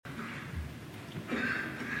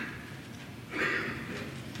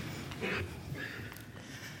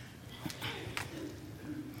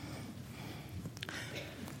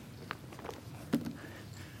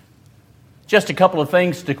Just a couple of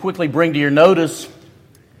things to quickly bring to your notice.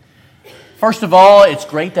 First of all, it's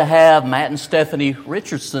great to have Matt and Stephanie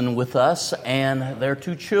Richardson with us and their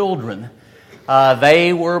two children.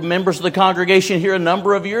 They were members of the congregation here a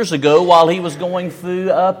number of years ago while he was going through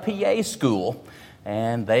PA school.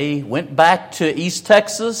 And they went back to East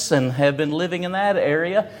Texas and have been living in that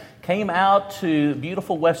area. Came out to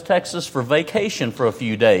beautiful West Texas for vacation for a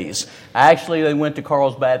few days. Actually, they went to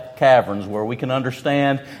Carlsbad Caverns where we can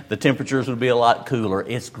understand the temperatures would be a lot cooler.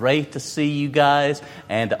 It's great to see you guys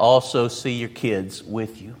and to also see your kids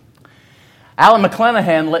with you. Alan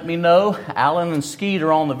McClanahan let me know, Alan and Skeet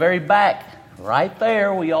are on the very back, right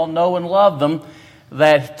there, we all know and love them,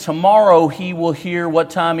 that tomorrow he will hear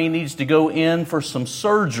what time he needs to go in for some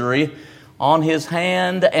surgery on his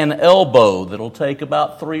hand and elbow that'll take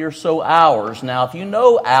about 3 or so hours. Now, if you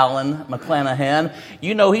know Alan McClanahan,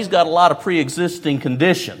 you know he's got a lot of pre-existing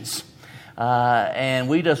conditions. And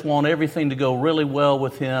we just want everything to go really well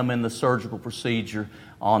with him in the surgical procedure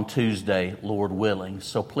on Tuesday, Lord willing.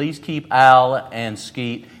 So please keep Al and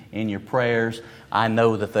Skeet in your prayers. I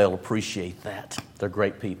know that they'll appreciate that. They're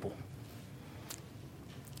great people.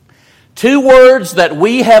 2 words that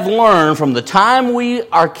we have learned from the time we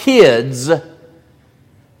are kids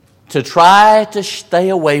to try to stay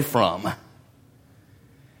away from.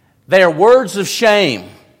 They are words of shame.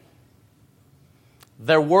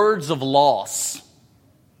 They're words of loss.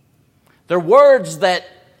 They're words that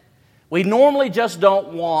we normally just don't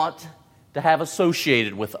want to have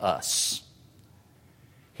associated with us.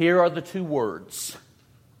 Here are the 2 words.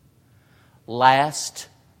 Last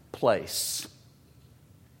place.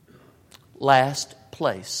 Last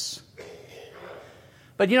place.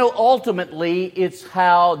 But ultimately, it's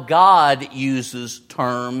how God uses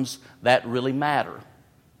terms that really matter.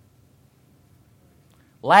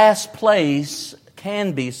 Last place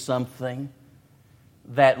can be something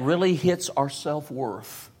that really hits our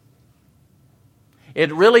self-worth.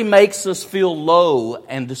 It really makes us feel low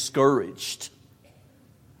and discouraged.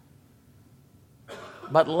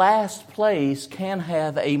 But last place can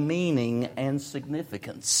have a meaning and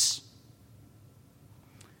significance.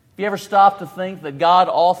 Have you ever stopped to think that God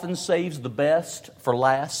often saves the best for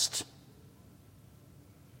last?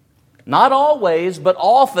 Not always, but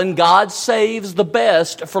often God saves the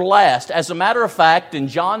best for last. As a matter of fact, in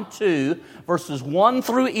John 2, verses 1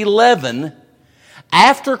 through 11,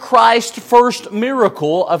 after Christ's first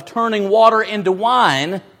miracle of turning water into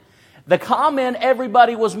wine, the comment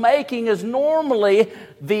everybody was making is normally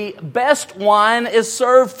the best wine is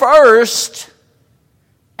served first,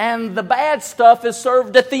 and the bad stuff is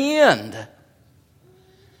served at the end.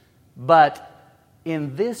 But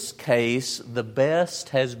in this case, the best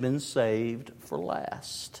has been saved for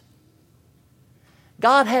last.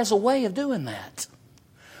 God has a way of doing that.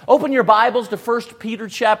 Open your Bibles to 1 Peter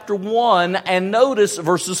chapter 1 and notice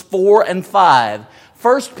verses 4 and 5.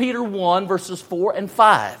 1 Peter 1 verses 4 and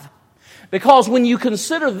 5. Because when you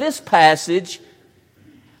consider this passage,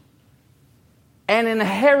 an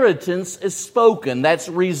inheritance is spoken that's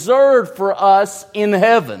reserved for us in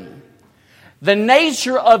heaven. The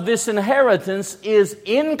nature of this inheritance is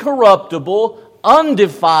incorruptible,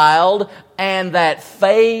 undefiled, and that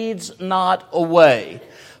fades not away.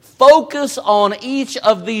 Focus on each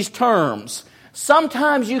of these terms.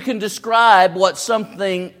 Sometimes you can describe what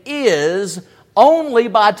something is only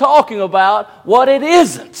by talking about what it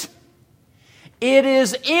isn't. It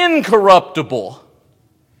is incorruptible.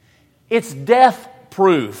 It's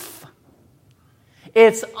death-proof.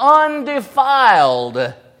 It's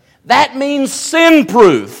undefiled. That means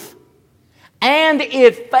sin-proof. And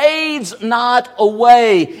it fades not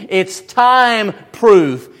away. It's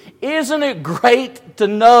time-proof. Isn't it great to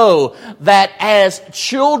know that as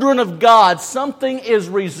children of God, something is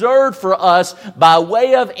reserved for us by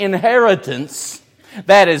way of inheritance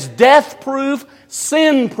that is death-proof,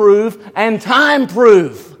 sin-proof, and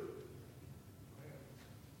time-proof?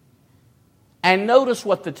 And notice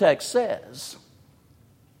what the text says.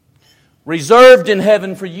 Reserved in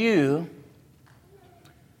heaven for you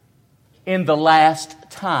in the last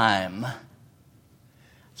time.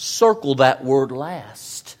 Circle that word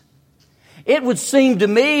last. It would seem to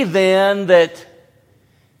me then that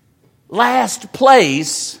last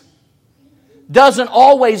place doesn't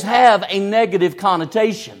always have a negative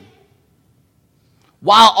connotation.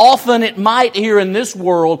 While often it might here in this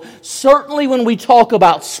world, certainly when we talk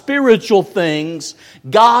about spiritual things,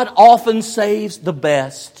 God often saves the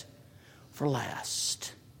best for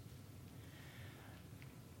last.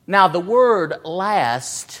 Now, the word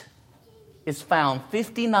last is found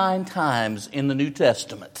 59 times in the New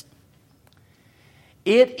Testament.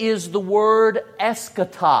 It is the word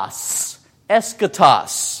eschatos.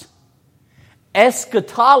 Eschatos.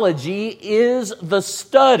 Eschatology is the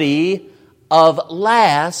study of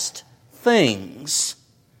last things.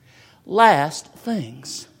 Last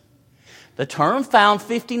things. The term found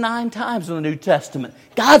 59 times in the New Testament.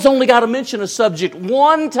 God's only got to mention a subject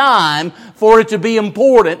one time for it to be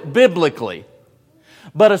important biblically.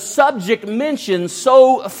 But a subject mentioned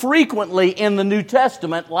so frequently in the New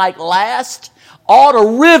Testament, like last, ought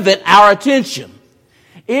to rivet our attention.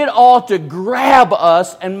 It ought to grab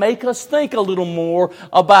us and make us think a little more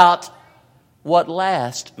about what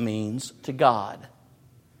last means to God.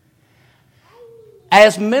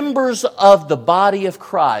 As members of the body of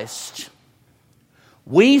Christ,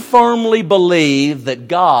 we firmly believe that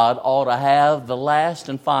God ought to have the last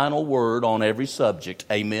and final word on every subject.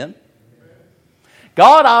 Amen?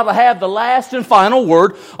 God ought to have the last and final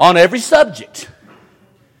word on every subject.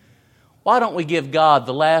 Why don't we give God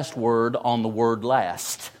the last word on the word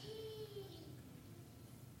last?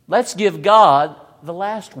 Let's give God the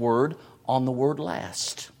last word on the word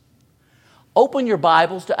last. Open your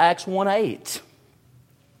Bibles to Acts 1:8.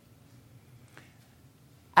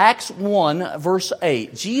 Acts 1, verse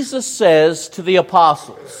 8. Jesus says to the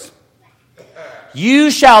apostles, "You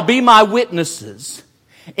shall be my witnesses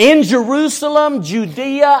in Jerusalem,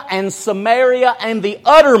 Judea, and Samaria, and the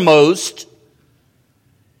uttermost,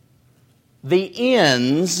 the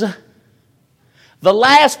ends, the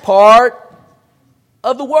last part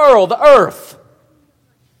of the world, the earth."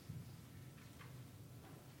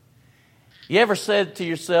 You ever said to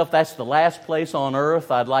yourself, that's the last place on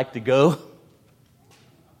earth I'd like to go?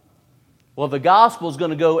 Well, the gospel is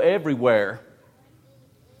going to go everywhere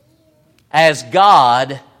as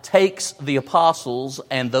God takes the apostles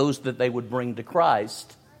and those that they would bring to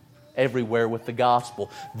Christ everywhere with the gospel.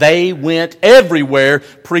 They went everywhere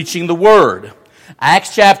preaching the word.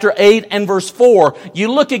 Acts chapter 8 and verse 4.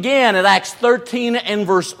 You look again at Acts 13 and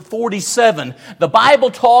verse 47. The Bible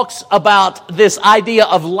talks about this idea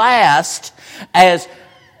of last as,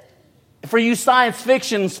 for you science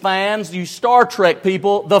fiction fans, you Star Trek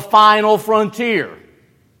people, the final frontier.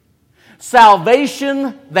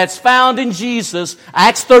 Salvation that's found in Jesus,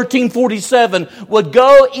 Acts 13:47, would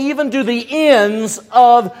go even to the ends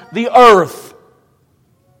of the earth.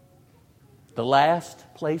 The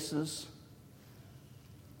last places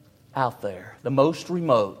out there, the most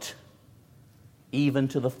remote, even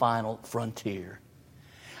to the final frontier.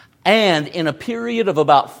 And in a period of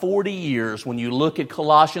about 40 years, when you look at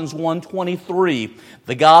Colossians 1:23,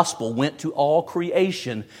 the gospel went to all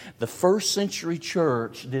creation. The first century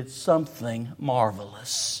church did something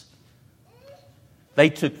marvelous.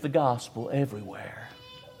 They took the gospel everywhere.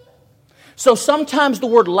 So sometimes the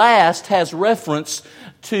word last has reference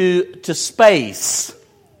to space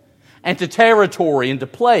and to territory and to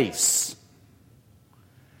place.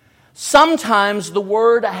 Sometimes the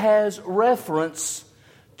word has reference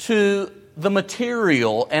to the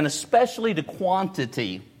material and especially to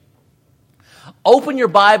quantity. Open your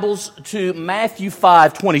Bibles to Matthew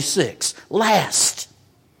 5:26. Last.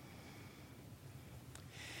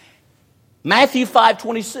 Matthew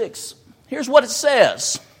 5:26. Here's what it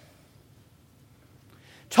says.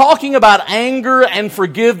 Talking about anger and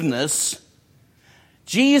forgiveness,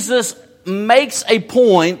 Jesus makes a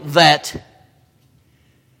point that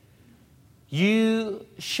you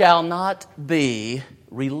shall not be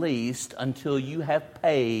released until you have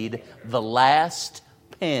paid the last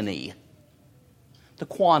penny, the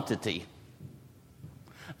quantity,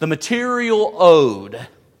 the material owed.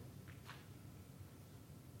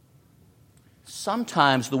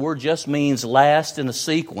 Sometimes the word just means last in a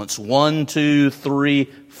sequence, 1, 2, 3,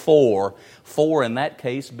 4. 4 in that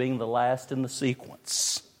case being the last in the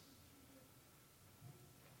sequence.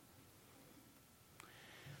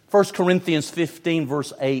 1 Corinthians 15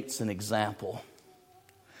 verse 8 is an example.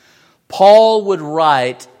 Paul would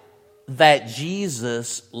write that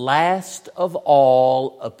Jesus last of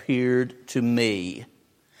all appeared to me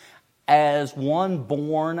as one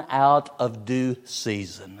born out of due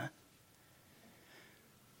season.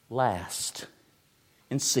 Last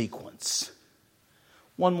in sequence.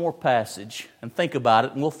 One more passage and think about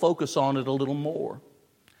it and we'll focus on it a little more.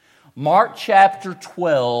 Mark chapter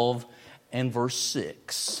 12 and verse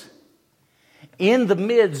 6. In the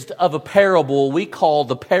midst of a parable we call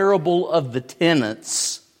the parable of the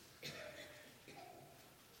tenants,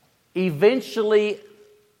 eventually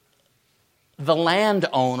the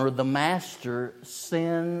landowner, the master,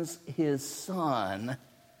 sends his son.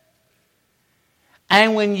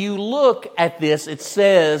 And when you look at this, it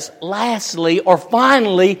says, lastly or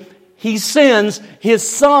finally, he sends his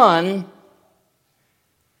son.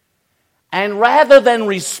 And rather than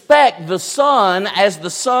respect the son as the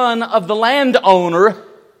son of the landowner,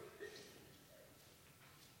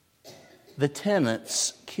 the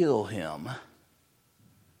tenants kill him.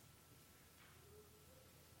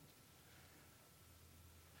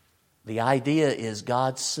 The idea is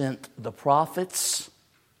God sent the prophets,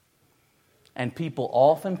 and people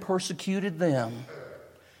often persecuted them.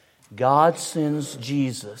 God sends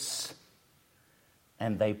Jesus,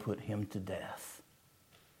 and they put him to death.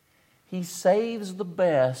 He saves the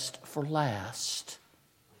best for last.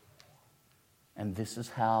 And this is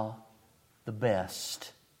how the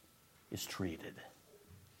best is treated.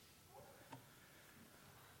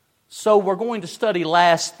 So we're going to study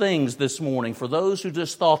last things this morning. For those who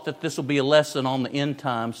just thought that this will be a lesson on the end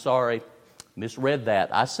time, sorry, misread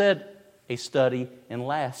that. I said a study in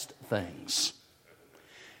last things.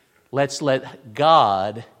 Let's let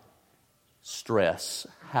God stress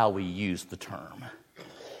how we use the term.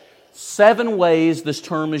 7 ways this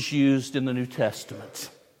term is used in the New Testament.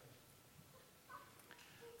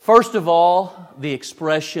 First of all, the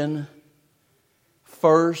expression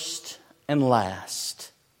first and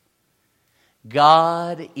last.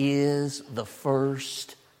 God is the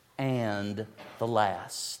first and the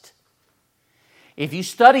last. If you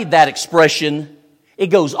studied that expression, it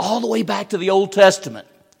goes all the way back to the Old Testament.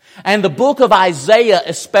 And the book of Isaiah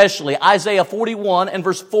especially, Isaiah 41 and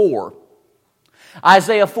verse 4.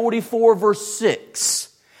 Isaiah 44 verse 6.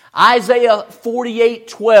 Isaiah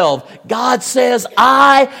 48:12. God says,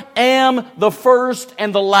 I am the first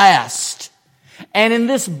and the last. And in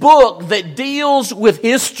this book that deals with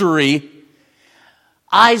history,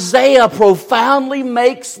 Isaiah profoundly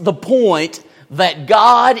makes the point that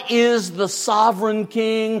God is the sovereign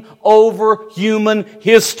king over human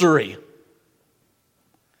history.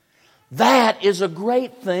 That is a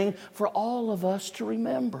great thing for all of us to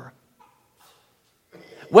remember.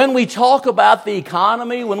 When we talk about the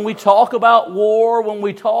economy, when we talk about war, when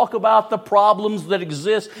we talk about the problems that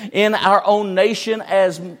exist in our own nation,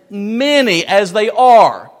 as many as they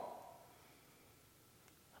are,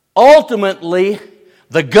 ultimately,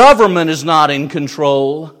 the government is not in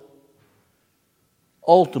control.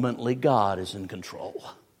 Ultimately, God is in control.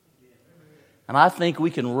 And I think we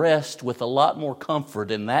can rest with a lot more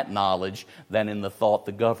comfort in that knowledge than in the thought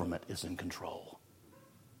the government is in control.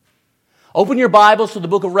 Open your Bibles to the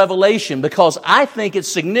book of Revelation, because I think it's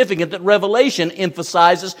significant that Revelation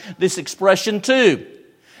emphasizes this expression too.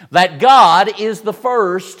 That God is the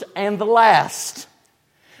first and the last.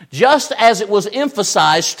 Just as it was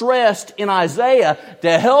emphasized, stressed in Isaiah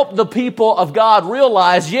to help the people of God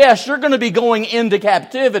realize, yes, you're going to be going into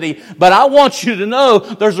captivity, but I want you to know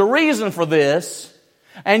there's a reason for this,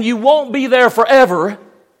 and you won't be there forever.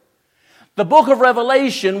 The book of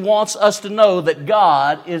Revelation wants us to know that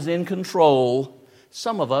God is in control.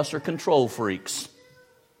 Some of us are control freaks.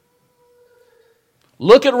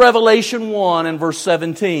 Look at Revelation 1 and verse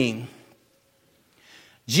 17.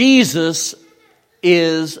 Jesus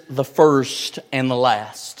is the first and the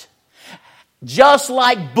last. Just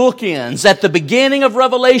like bookends at the beginning of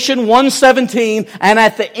Revelation 1:17 and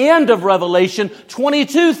at the end of Revelation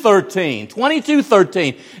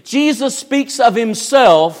 22:13. Jesus speaks of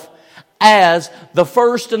himself as the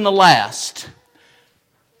first and the last.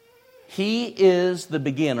 He is the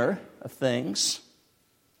beginner of things,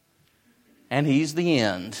 and he's the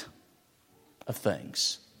end of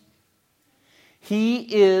things.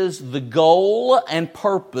 He is the goal and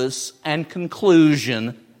purpose and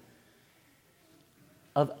conclusion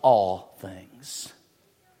of all things.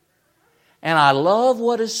 And I love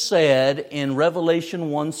what is said in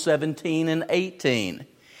Revelation 1:17 and 18.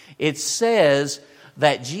 It says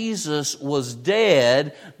that Jesus was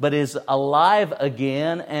dead, but is alive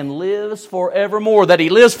again and lives forevermore. That he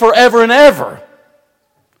lives forever and ever.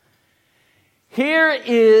 Here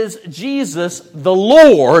is Jesus, the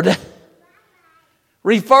Lord,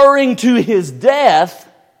 referring to his death,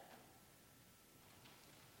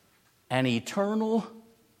 an eternal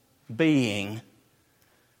being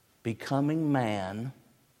becoming man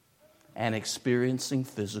and experiencing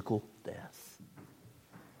physical death.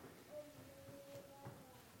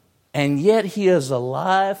 And yet he is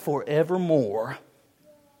alive forevermore.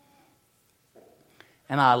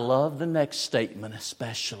 And I love the next statement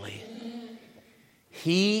especially.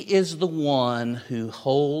 He is the one who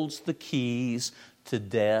holds the keys to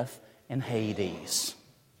death and Hades.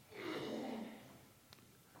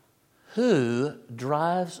 Who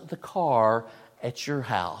drives the car at your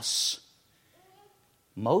house?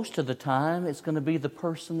 Most of the time, it's going to be the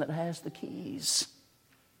person that has the keys.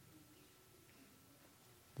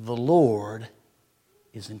 The Lord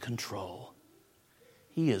is in control.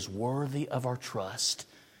 He is worthy of our trust.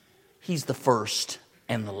 He's the first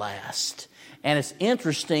and the last. And it's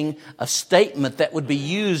interesting, a statement that would be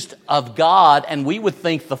used of God, and we would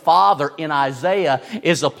think the Father in Isaiah,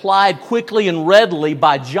 is applied quickly and readily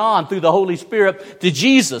by John through the Holy Spirit to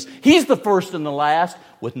Jesus. He's the first and the last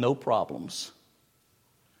with no problems.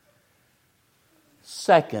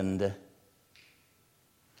 Second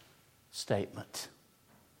statement.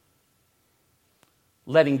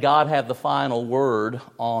 Letting God have the final word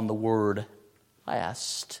on the word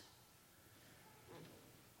last.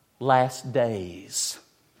 Last days.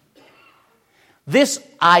 This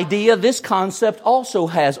idea, this concept also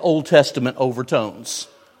has Old Testament overtones.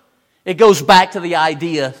 It goes back to the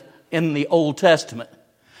idea in the Old Testament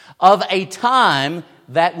of a time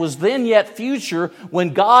that was then yet future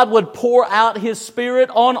when God would pour out His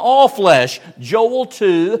Spirit on all flesh. Joel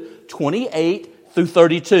 2:28 through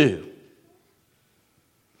 32.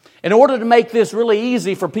 In order to make this really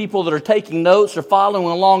easy for people that are taking notes or following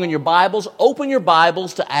along in your Bibles, open your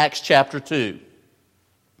Bibles to Acts chapter 2.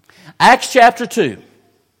 Acts chapter 2.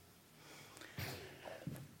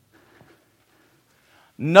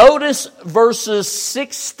 Notice verses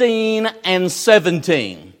 16 and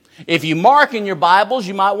 17. If you mark in your Bibles,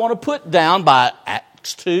 you might want to put down by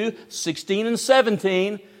Acts 2, 16 and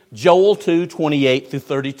 17, Joel 2, 28 through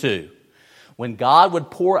 32. When God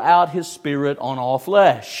would pour out His Spirit on all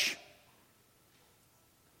flesh.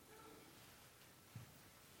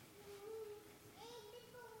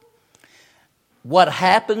 What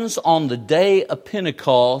happens on the day of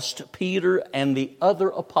Pentecost, Peter and the other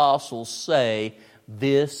apostles say,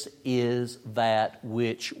 this is that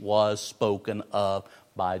which was spoken of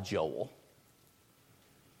by Joel.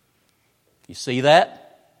 You see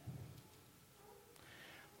that?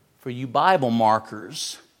 For you Bible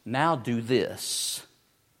markers, now do this.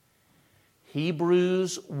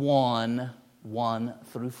 Hebrews 1, 1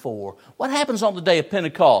 through 4. What happens on the day of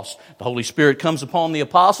Pentecost? The Holy Spirit comes upon the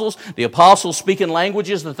apostles. The apostles speak in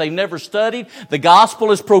languages that they've never studied. The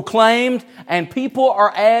gospel is proclaimed, and people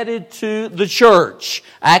are added to the church.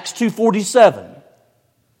 Acts 2:47.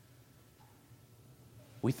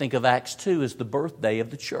 We think of Acts 2 as the birthday of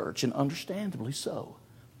the church, and understandably so.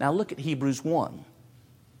 Now look at Hebrews 1.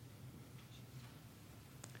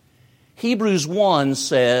 Hebrews 1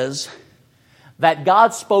 says that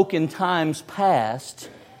God spoke in times past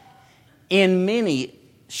in many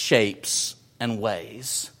shapes and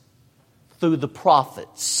ways through the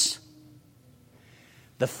prophets.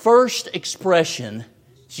 The first expression,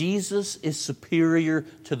 Jesus is superior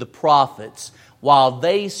to the prophets. While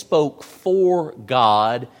they spoke for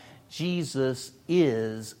God, Jesus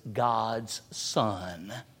is God's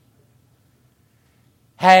Son.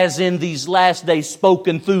 Has in these last days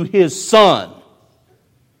spoken through His Son.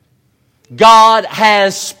 God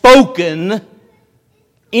has spoken,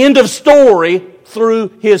 end of story,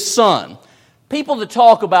 through His Son. People that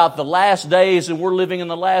talk about the last days and we're living in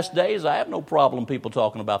the last days, I have no problem people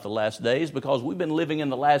talking about the last days because we've been living in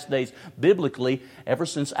the last days biblically ever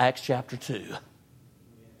since Acts chapter 2.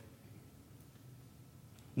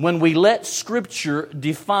 When we let Scripture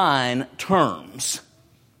define terms.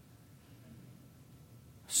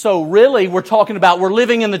 So really, we're talking about we're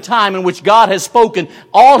living in the time in which God has spoken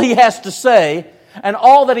all He has to say and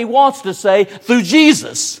all that He wants to say through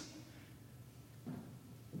Jesus.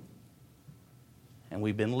 And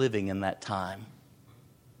we've been living in that time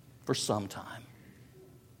for some time.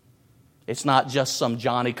 It's not just some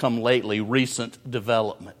Johnny-come-lately recent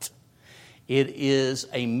development. It is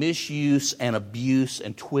a misuse and abuse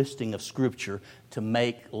and twisting of Scripture to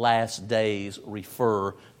make last days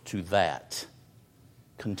refer to that.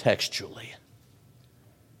 Contextually.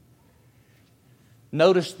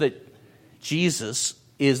 Notice that Jesus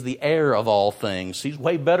is the heir of all things. He's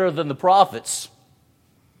way better than the prophets.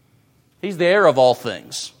 He's the heir of all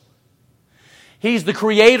things. He's the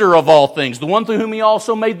creator of all things, the one through whom He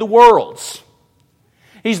also made the worlds.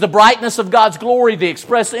 He's the brightness of God's glory, the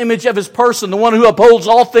express image of His person, the one who upholds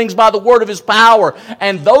all things by the word of His power.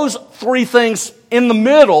 And those three things in the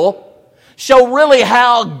middle show really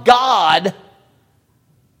how God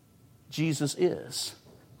Jesus is.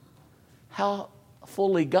 How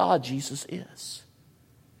fully God Jesus is.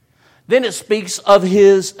 Then it speaks of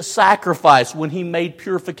His sacrifice when He made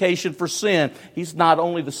purification for sin. He's not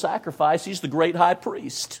only the sacrifice, He's the great high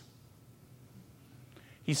priest.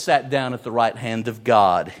 He sat down at the right hand of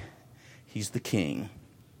God. He's the king.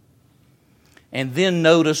 And then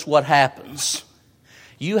notice what happens.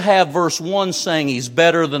 You have verse 1 saying He's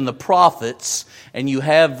better than the prophets, and you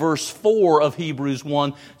have verse 4 of Hebrews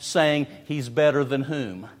 1 saying He's better than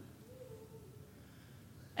whom?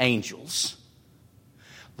 Angels.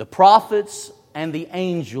 The prophets and the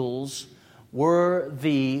angels were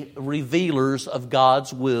the revealers of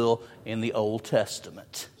God's will in the Old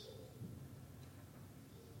Testament.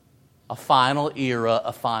 A final era,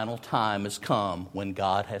 a final time has come when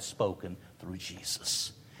God has spoken through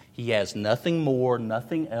Jesus. He has nothing more,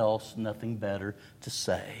 nothing else, nothing better to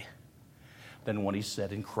say than what He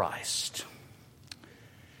said in Christ.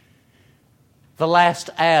 The last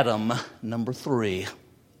Adam, number 3.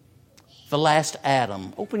 The last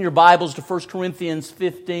Adam. Open your Bibles to 1 Corinthians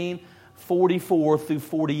 15, 44 through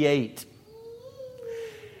 48.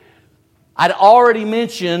 I'd already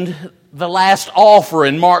mentioned the last offer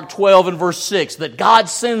in Mark 12 and verse 6, that God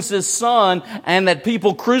sends His Son and that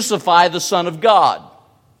people crucify the Son of God.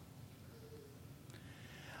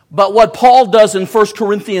 But what Paul does in 1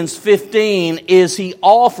 Corinthians 15 is he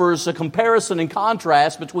offers a comparison and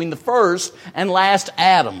contrast between the first and last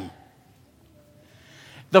Adam.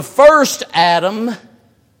 The first Adam,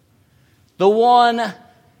 the one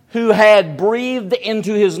who had breathed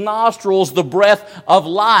into his nostrils the breath of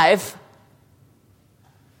life,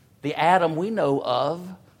 the Adam we know of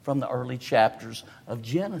from the early chapters of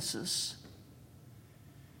Genesis.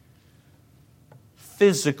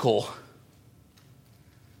 Physical.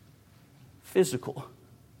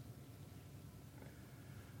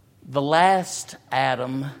 The last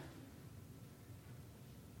Adam,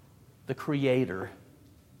 the Creator,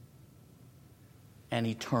 and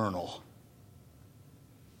eternal.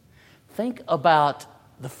 Think about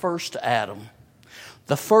the first Adam.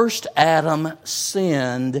 The first Adam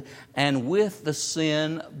sinned, and with the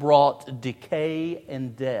sin brought decay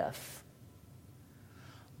and death.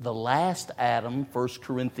 The last Adam, 1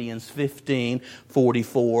 Corinthians 15,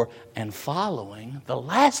 44 and following, the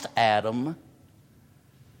last Adam,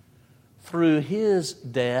 through his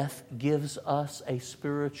death, gives us a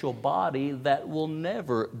spiritual body that will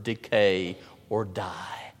never decay or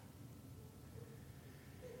die.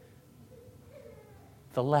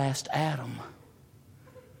 The last Adam.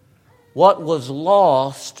 What was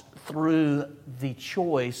lost through the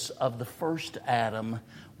choice of the first Adam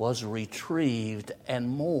was retrieved, and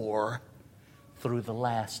more through the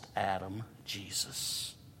last Adam,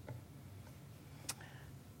 Jesus.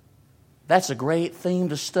 That's a great theme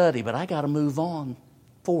to study, but I got to move on.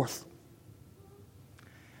 Fourth.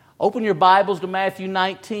 Open your Bibles to Matthew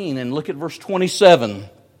 19 and look at verse 27.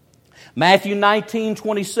 Matthew 19,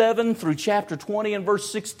 27 through chapter 20 and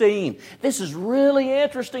verse 16. This is really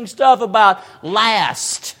interesting stuff about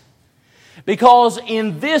last. Because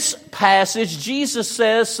in this passage, Jesus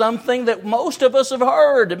says something that most of us have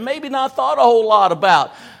heard and maybe not thought a whole lot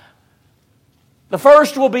about. The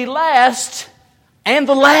first will be last, and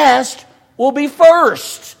the last will be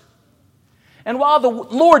first. And while the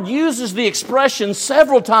Lord uses the expression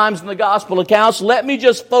several times in the gospel accounts, let me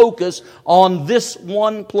just focus on this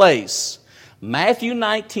one place. Matthew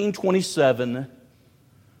 19, 27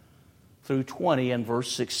 through 20 and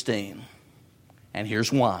verse 16. And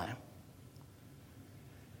here's why.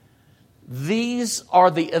 These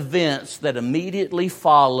are the events that immediately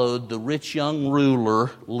followed the rich young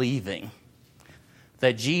ruler leaving.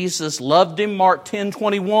 That Jesus loved him, Mark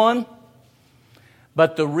 10:21.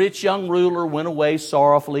 But the rich young ruler went away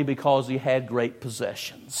sorrowfully because he had great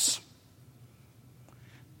possessions.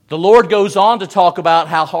 The Lord goes on to talk about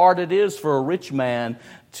how hard it is for a rich man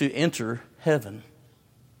to enter heaven.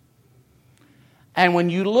 And when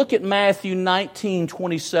you look at Matthew 19,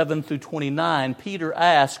 27 through 29, Peter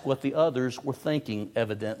asked what the others were thinking,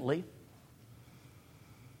 evidently.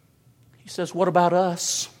 He says, what about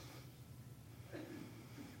us?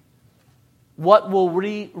 What will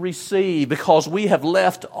we receive because we have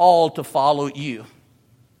left all to follow you?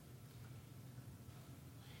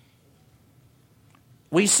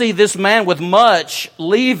 We see this man with much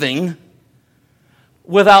leaving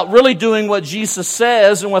without really doing what Jesus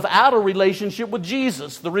says and without a relationship with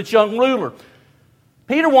Jesus, the rich young ruler.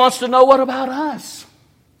 Peter wants to know, what about us?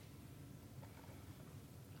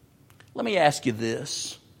 Let me ask you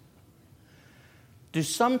this. Do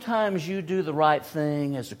sometimes you do the right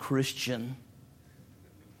thing as a Christian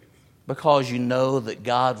because you know that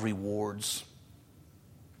God rewards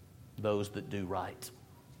those that do right,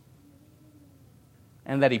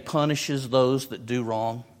 and that He punishes those that do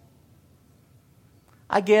wrong?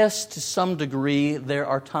 I guess to some degree there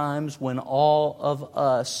are times when all of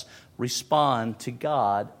us respond to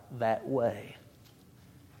God that way.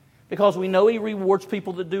 Because we know He rewards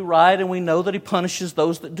people that do right, and we know that He punishes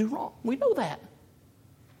those that do wrong. We know that.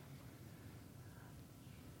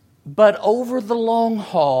 But over the long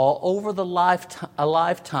haul, over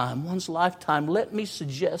one's lifetime, let me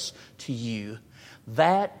suggest to you,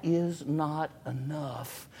 that is not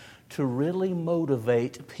enough to really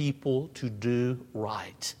motivate people to do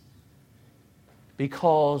right.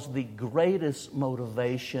 Because the greatest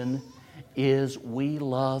motivation is we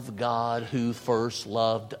love God who first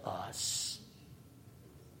loved us.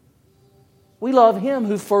 We love Him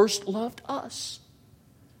who first loved us.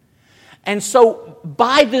 And so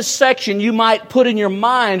by this section you might put in your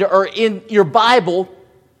mind or in your Bible,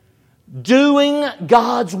 doing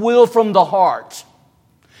God's will from the heart.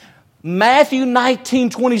 Matthew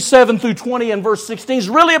 19:27 through 20 and verse 16 is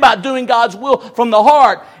really about doing God's will from the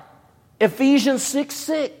heart. Ephesians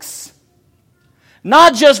 6:6.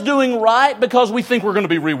 Not just doing right because we think we're going to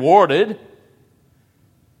be rewarded,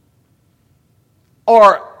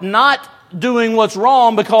 or not doing what's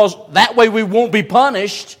wrong because that way we won't be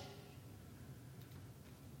punished.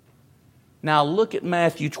 Now look at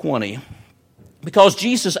Matthew 20. Because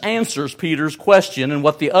Jesus answers Peter's question and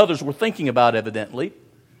what the others were thinking about evidently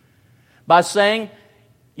by saying,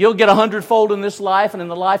 you'll get 100-fold in this life and in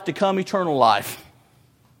the life to come eternal life.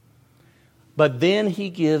 But then He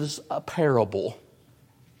gives a parable.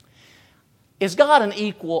 Is God an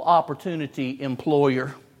equal opportunity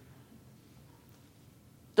employer?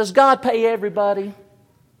 Does God pay everybody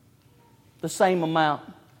the same amount?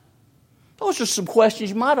 Those are some questions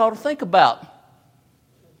you might ought to think about.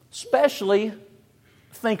 Especially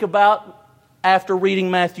think about after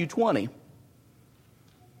reading Matthew 20.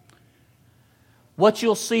 What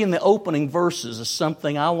you'll see in the opening verses is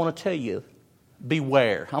something I want to tell you.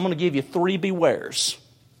 Beware. I'm going to give you 3 bewares.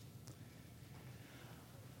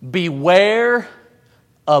 Beware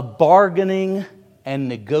of bargaining and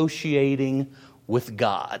negotiating with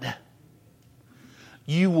God.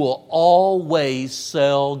 You will always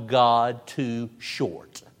sell God too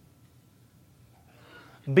short.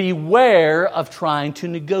 Beware of trying to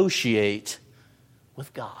negotiate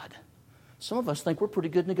with God. Some of us think we're pretty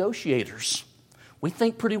good negotiators. We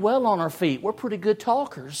think pretty well on our feet. We're pretty good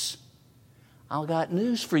talkers. I've got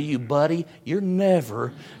news for you, buddy. You're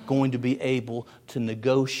never going to be able to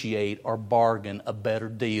negotiate or bargain a better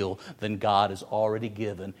deal than God has already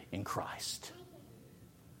given in Christ.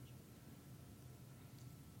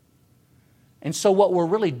 And so what we're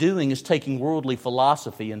really doing is taking worldly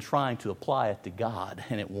philosophy and trying to apply it to God,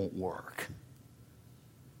 and it won't work.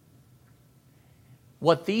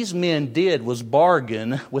 What these men did was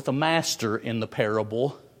bargain with a master in the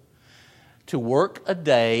parable to work a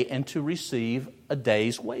day and to receive a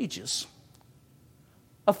day's wages.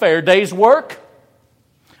 A fair day's work,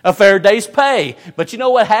 a fair day's pay. But you know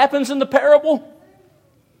what happens in the parable?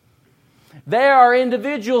 There are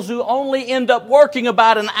individuals who only end up working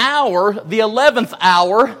about an hour, the 11th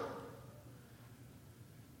hour,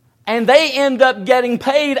 and they end up getting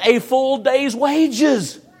paid a full day's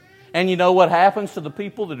wages. And you know what happens to the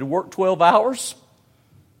people that work 12 hours?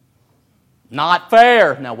 Not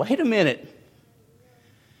fair. Now wait a minute.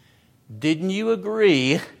 Didn't you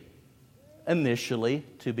agree initially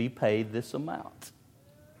to be paid this amount?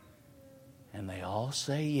 And they all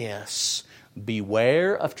say yes.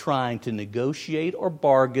 Beware of trying to negotiate or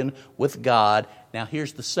bargain with God. Now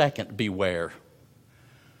here's the second beware.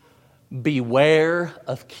 Beware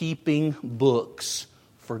of keeping books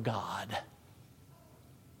for God.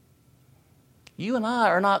 You and I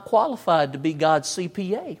are not qualified to be God's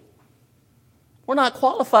CPA. We're not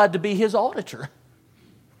qualified to be His auditor.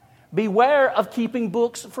 Beware of keeping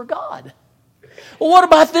books for God. Well, what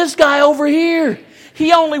about this guy over here?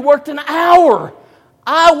 He only worked an hour.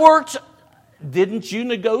 I worked. Didn't you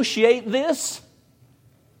negotiate this?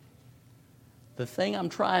 The thing I'm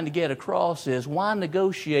trying to get across is why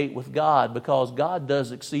negotiate with God? Because God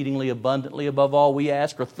does exceedingly abundantly above all we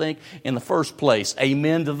ask or think in the first place.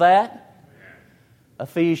 Amen to that?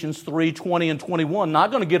 Ephesians 3:20 and 21.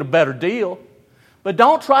 Not going to get a better deal. But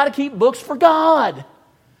don't try to keep books for God.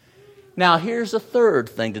 Now here's a third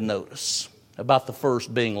thing to notice about the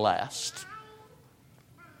first being last.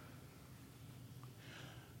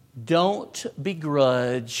 Don't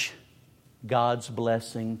begrudge God's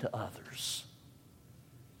blessing to others.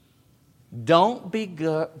 Don't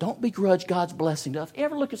begrudge God's blessing to others. You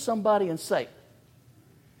ever look at somebody and say,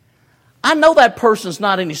 I know that person's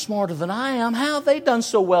not any smarter than I am. How have they done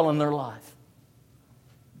so well in their life?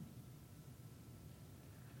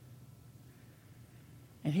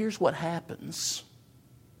 And here's what happens.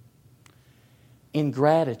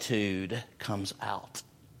 Ingratitude comes out.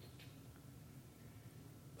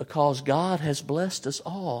 Because God has blessed us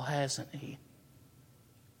all, hasn't He?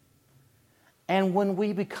 And when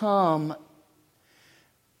we become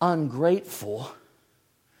ungrateful,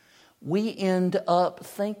 we end up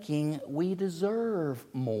thinking we deserve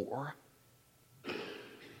more.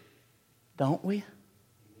 Don't we?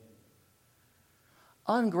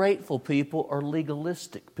 Ungrateful people are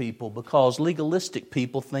legalistic people because legalistic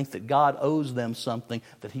people think that God owes them something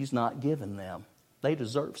that He's not given them. They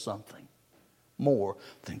deserve something more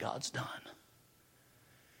than God's done.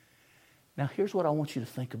 Now, here's what I want you to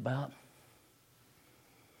think about.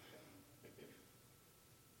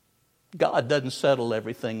 God doesn't settle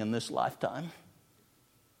everything in this lifetime.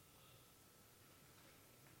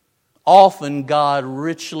 Often God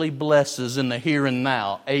richly blesses in the here and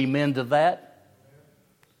now. Amen to that?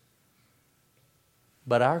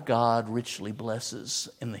 But our God richly blesses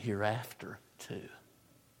in the hereafter too.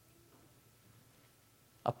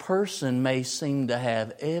 A person may seem to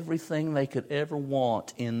have everything they could ever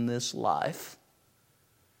want in this life.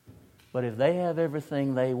 But if they have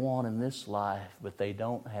everything they want in this life, but they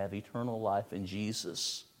don't have eternal life in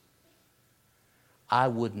Jesus, I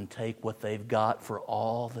wouldn't take what they've got for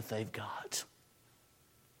all that they've got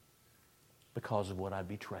because of what I'd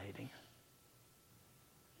be trading.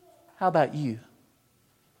 How about you?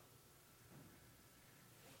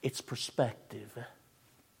 It's perspective.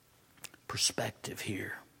 Perspective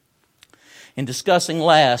here. In discussing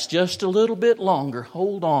last, just a little bit longer,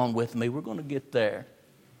 hold on with me, we're going to get there.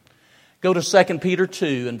 Go to 2 Peter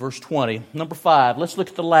 2 and verse 20. Number 5, let's look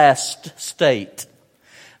at the last state.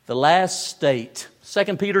 The last state.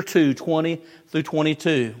 2 Peter 2, 20 through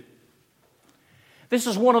 22. This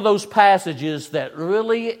is one of those passages that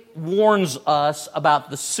really warns us about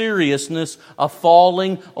the seriousness of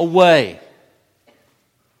falling away.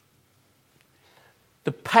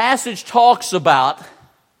 The passage talks about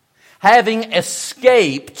having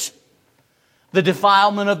escaped the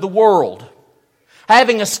defilement of the world.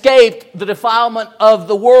 Having escaped the defilement of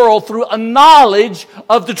the world through a knowledge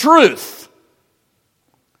of the truth.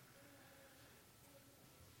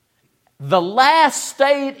 The last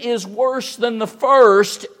state is worse than the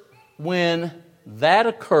first when that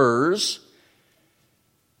occurs.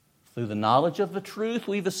 Through the knowledge of the truth,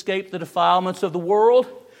 we've escaped the defilements of the world.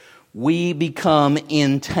 We become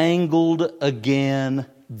entangled again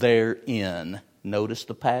therein. Notice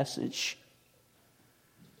the passage.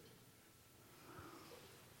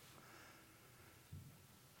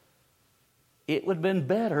 It would have been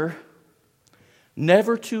better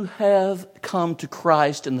never to have come to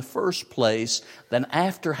Christ in the first place than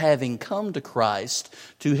after having come to Christ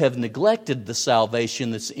to have neglected the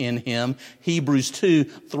salvation that's in Him, Hebrews 2,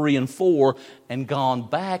 3 and 4, and gone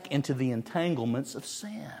back into the entanglements of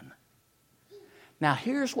sin. Now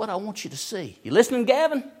here's what I want you to see. You listening,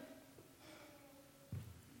 Gavin?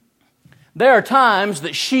 There are times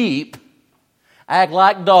that sheep act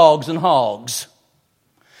like dogs and hogs.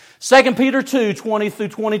 2 Peter 2, 20 through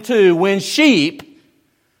 22, when sheep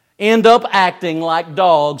end up acting like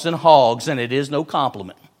dogs and hogs, and it is no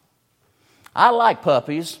compliment. I like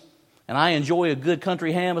puppies, and I enjoy a good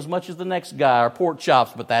country ham as much as the next guy, or pork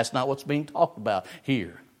chops, but that's not what's being talked about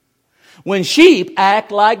here. When sheep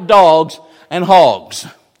act like dogs and hogs.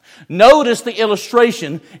 Notice the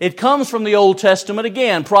illustration. It comes from the Old Testament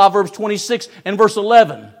again, Proverbs 26 and verse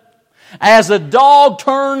 11. As a dog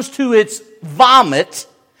turns to its vomit,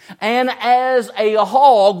 and as a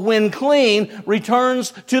hog, when clean,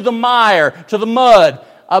 returns to the mire, to the mud.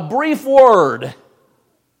 A brief word.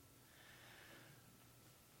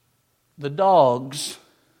 The dogs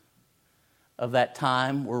of that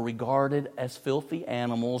time were regarded as filthy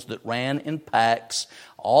animals that ran in packs,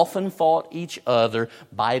 often fought each other,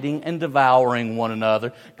 biting and devouring one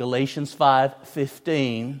another. Galatians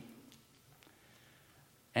 5:15.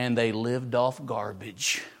 And they lived off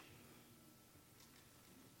garbage.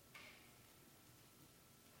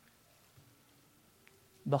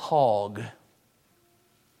 The hog,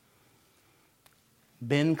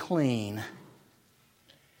 been clean,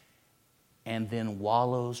 and then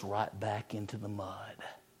wallows right back into the mud.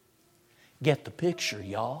 Get the picture,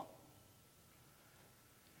 y'all.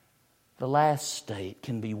 The last state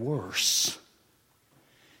can be worse,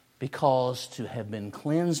 because to have been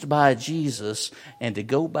cleansed by Jesus and to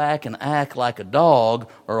go back and act like a dog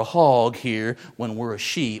or a hog here when we're a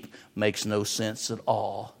sheep makes no sense at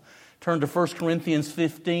all. Turn to 1 Corinthians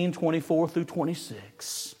 15, 24 through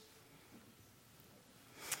 26.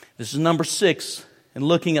 This is number 6. And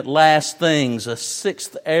looking at last things, a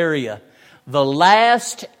sixth area. The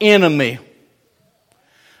last enemy.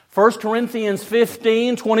 1 Corinthians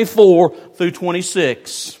 15, 24 through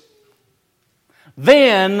 26.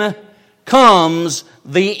 Then comes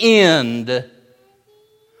the end,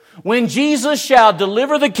 when Jesus shall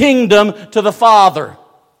deliver the kingdom to the Father.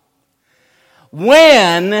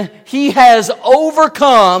 When He has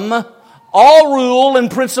overcome all rule and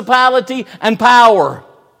principality and power.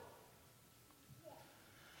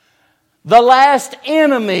 The last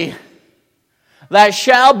enemy that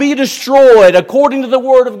shall be destroyed, according to the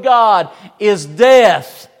Word of God, is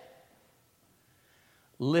death.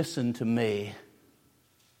 Listen to me.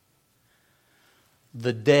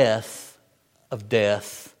 The death of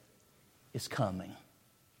death is coming.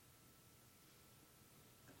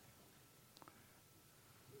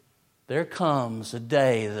 There comes a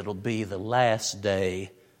day that'll be the last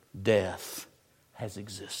day death has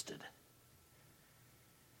existed.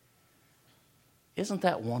 Isn't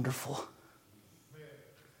that wonderful?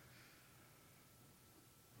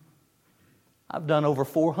 I've done over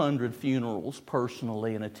 400 funerals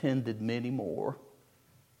personally and attended many more.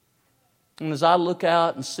 And as I look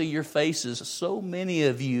out and see your faces, so many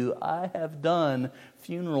of you, I have done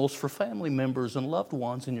funerals for family members and loved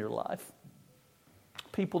ones in your life.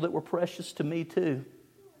 People that were precious to me too.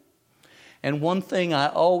 And one thing I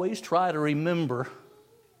always try to remember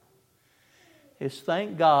is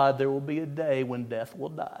thank God there will be a day when death will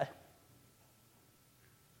die.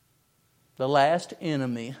 The last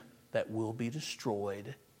enemy that will be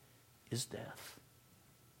destroyed is death.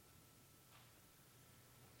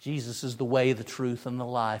 Jesus is the way, the truth, and the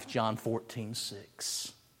life, John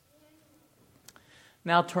 14:6.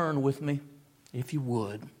 Now turn with me, if you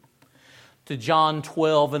would, to John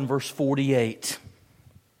 12 and verse 48.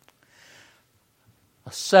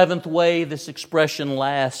 A seventh way this expression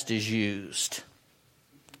last is used.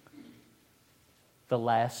 The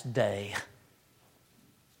last day.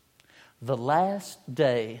 The last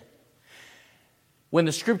day. When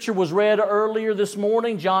the scripture was read earlier this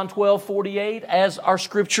morning, John 12:48, as our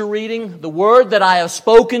scripture reading, the word that I have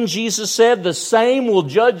spoken, Jesus said, the same will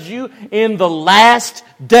judge you in the last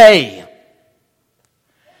day.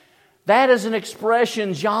 That is an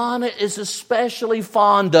expression John is especially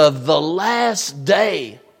fond of, the last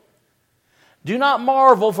day. Do not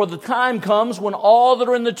marvel, for the time comes when all that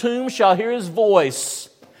are in the tomb shall hear His voice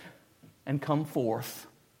and come forth.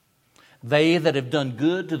 They that have done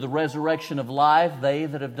good to the resurrection of life, they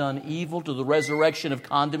that have done evil to the resurrection of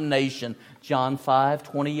condemnation. John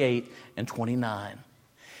 5:28 and 29.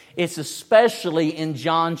 It's especially in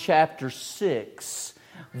John chapter 6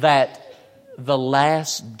 that the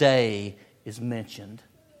last day is mentioned.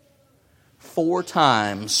 Four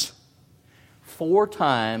times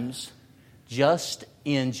just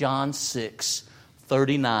in John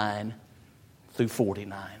 6:39 through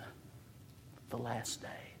 49. The last day.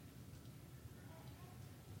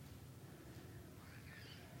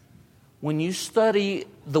 When you study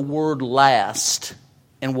the word last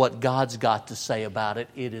and what God's got to say about it,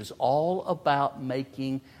 it is all about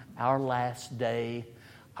making our last day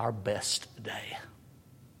our best day.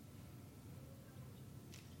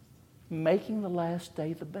 Making the last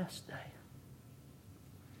day the best day.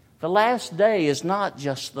 The last day is not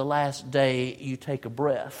just the last day you take a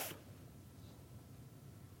breath.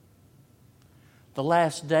 The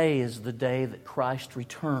last day is the day that Christ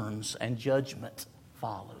returns and judgment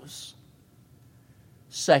follows.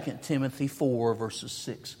 2 Timothy 4 verses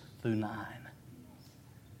 6 through 9.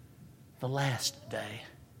 The last day.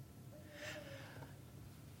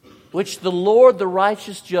 Which the Lord, the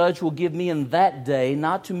righteous judge, will give me in that day,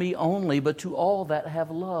 not to me only, but to all that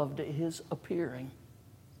have loved His appearing.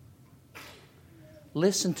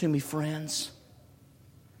 Listen to me, friends.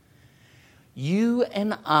 You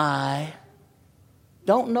and I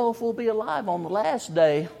don't know if we'll be alive on the last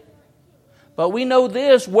day, but we know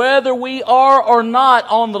this, whether we are or not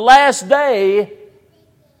on the last day,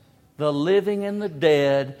 the living and the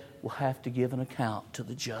dead will have to give an account to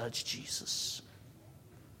the judge, Jesus.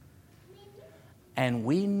 And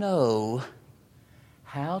we know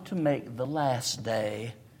how to make the last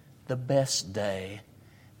day the best day,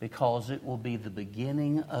 because it will be the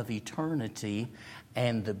beginning of eternity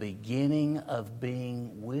and the beginning of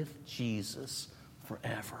being with Jesus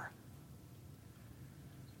forever.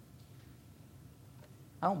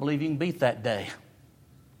 I don't believe you can beat that day,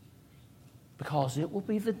 because it will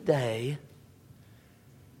be the day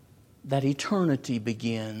that eternity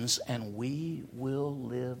begins and we will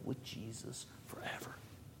live with Jesus forever.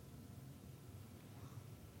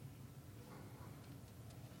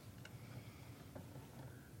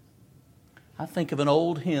 I think of an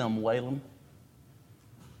old hymn, Waylon.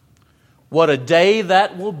 What a day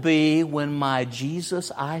that will be when my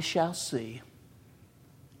Jesus I shall see.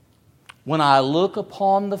 When I look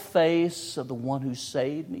upon the face of the one who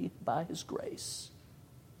saved me by His grace.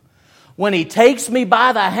 When He takes me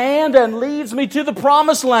by the hand and leads me to the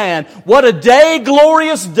promised land. What a day,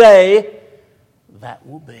 glorious day that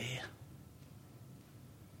will be.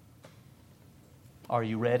 Are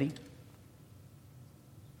you ready?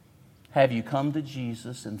 Have you come to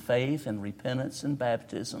Jesus in faith and repentance and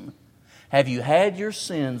baptism? Have you had your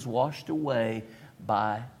sins washed away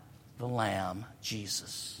by the Lamb,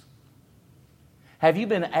 Jesus? Have you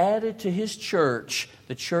been added to His church,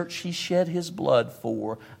 the church He shed His blood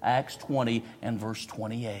for, Acts 20 and verse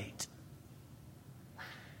 28?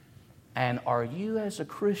 And are you as a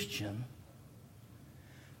Christian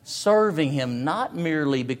serving Him not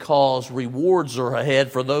merely because rewards are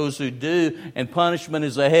ahead for those who do and punishment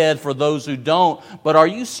is ahead for those who don't, but are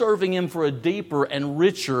you serving Him for a deeper and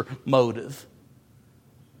richer motive?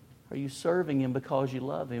 Are you serving Him because you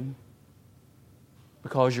love Him?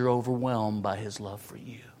 Because you're overwhelmed by His love for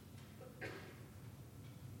you?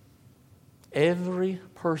 Every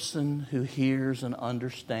person who hears and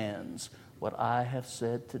understands what I have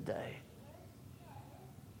said today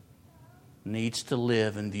needs to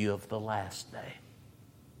live in view of the last day.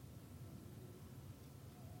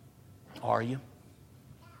 Are you?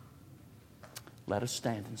 Let us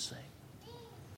stand and sing.